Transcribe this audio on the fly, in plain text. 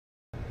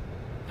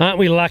Aren't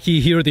we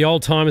lucky here at the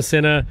Oldtimer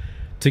Centre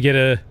to get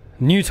a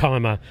new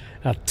timer?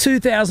 A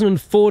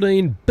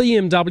 2014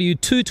 BMW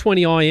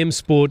 220i M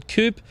Sport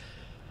Coupe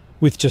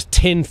with just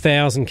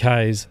 10,000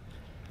 Ks.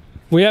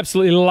 We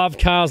absolutely love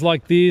cars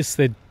like this.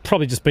 They've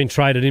probably just been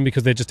traded in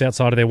because they're just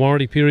outside of their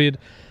warranty period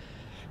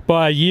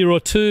by a year or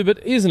two,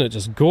 but isn't it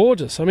just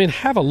gorgeous? I mean,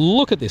 have a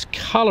look at this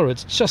colour.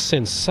 It's just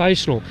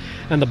sensational.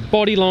 And the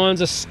body lines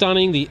are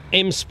stunning. The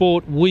M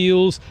Sport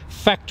wheels,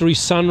 factory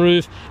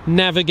sunroof,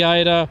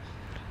 navigator.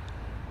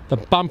 The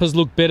bumpers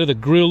look better. The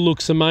grille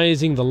looks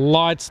amazing. The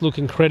lights look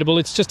incredible.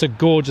 It's just a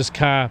gorgeous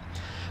car.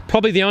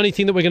 Probably the only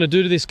thing that we're going to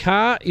do to this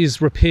car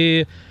is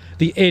repair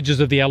the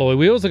edges of the alloy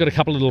wheels. They've got a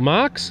couple of little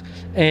marks.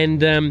 And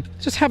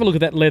just have a look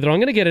at that leather. I'm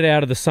going to get it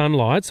out of the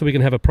sunlight so we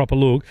can have a proper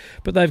look.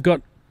 But they've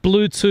got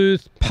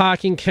Bluetooth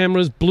parking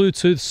cameras,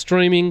 Bluetooth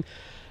streaming,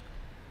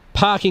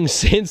 parking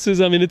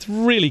sensors. I mean, it's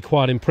really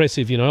quite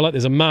impressive, you know, like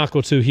there's a mark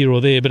or two here or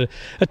there. But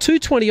a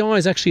 220i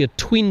is actually a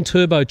twin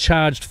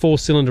turbocharged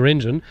 4-cylinder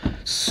engine,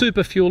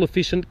 super fuel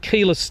efficient,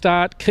 keyless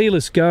start,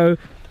 keyless go,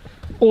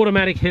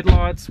 automatic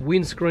headlights,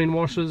 windscreen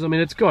washers. I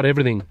mean, it's got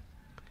everything.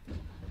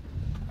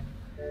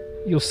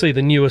 You'll see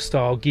the newer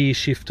style gear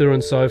shifter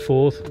and so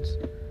forth. It's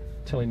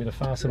telling me to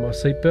fasten my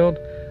seatbelt.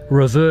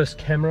 Reverse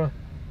camera.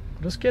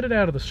 I'll just get it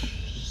out of the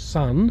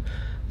sun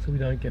so we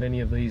don't get any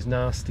of these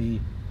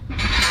nasty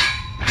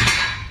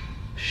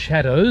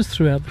shadows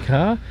throughout the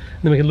car.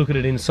 And then we can look at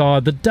it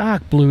inside. The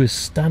dark blue is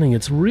stunning.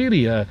 It's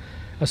really a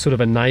sort of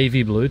a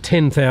navy blue,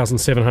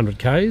 10,700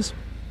 Ks.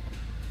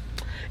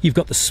 You've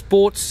got the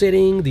sport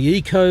setting, the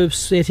eco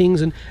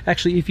settings, and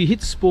actually if you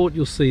hit sport,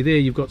 you'll see there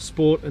you've got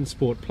sport and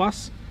sport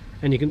plus,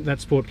 and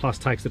that sport plus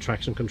takes the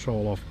traction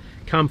control off.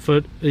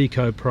 Comfort,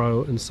 eco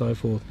pro, and so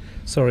forth.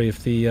 Sorry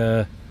if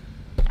the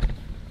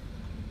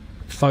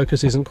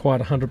focus isn't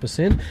quite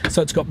 100%.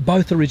 So it's got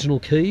both original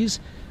keys.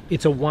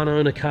 It's a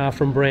one-owner car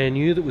from brand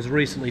new that was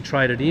recently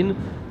traded in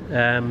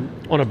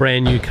on a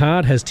brand new car.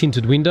 It has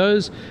tinted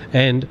windows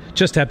and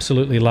just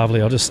absolutely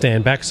lovely. I'll just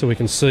stand back so we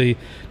can see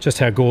just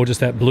how gorgeous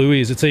that blue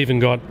is. It's even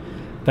got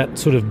that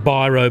sort of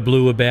biro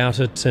blue about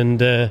it, and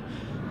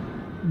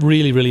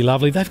really, really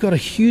lovely. They've got a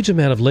huge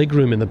amount of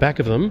legroom in the back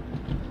of them.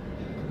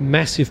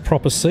 Massive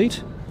proper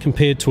seat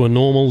compared to a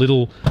normal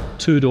little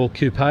two-door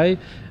coupe,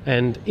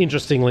 and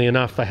interestingly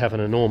enough, they have an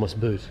enormous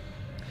boot.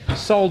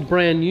 Sold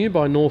brand new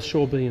by North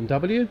Shore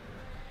BMW.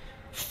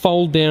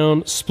 Fold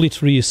down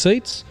split rear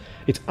seats.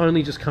 It's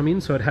only just come in,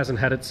 so it hasn't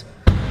had its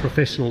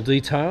professional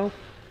detail,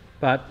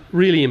 but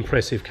really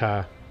impressive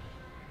car.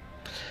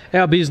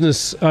 Our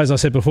business, as I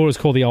said before, is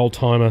called the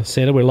Oldtimer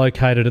Centre. We're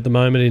located at the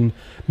moment in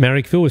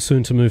Marrickville. We're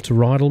soon to move to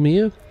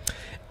Rydalmere.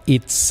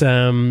 It's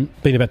been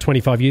about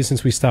 25 years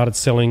since we started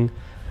selling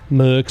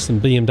Mercs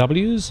and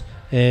BMWs,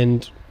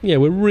 and yeah,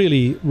 we're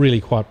really,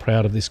 really quite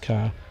proud of this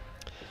car.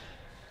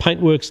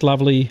 Paintwork's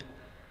lovely,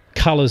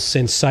 colours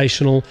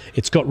sensational.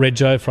 It's got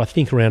rego for I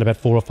think around about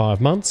 4 or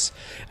 5 months.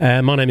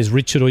 My name is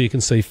Richard, or you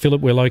can see Philip.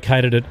 We're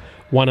located at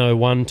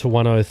 101 to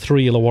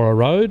 103 Illawarra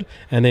Road,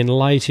 and then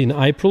late in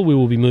April we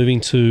will be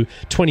moving to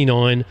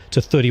 29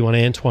 to 31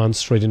 Antoine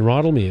Street in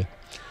Rydalmere.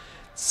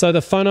 So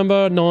the phone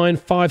number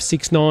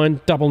 9569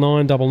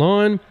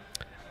 9999,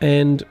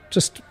 and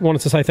just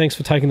wanted to say thanks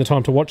for taking the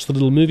time to watch the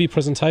little movie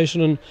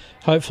presentation, and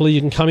hopefully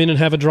you can come in and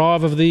have a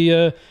drive of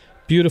the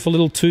beautiful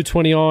little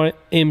 220i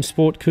M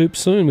Sport Coupe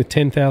soon with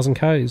 10,000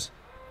 Ks.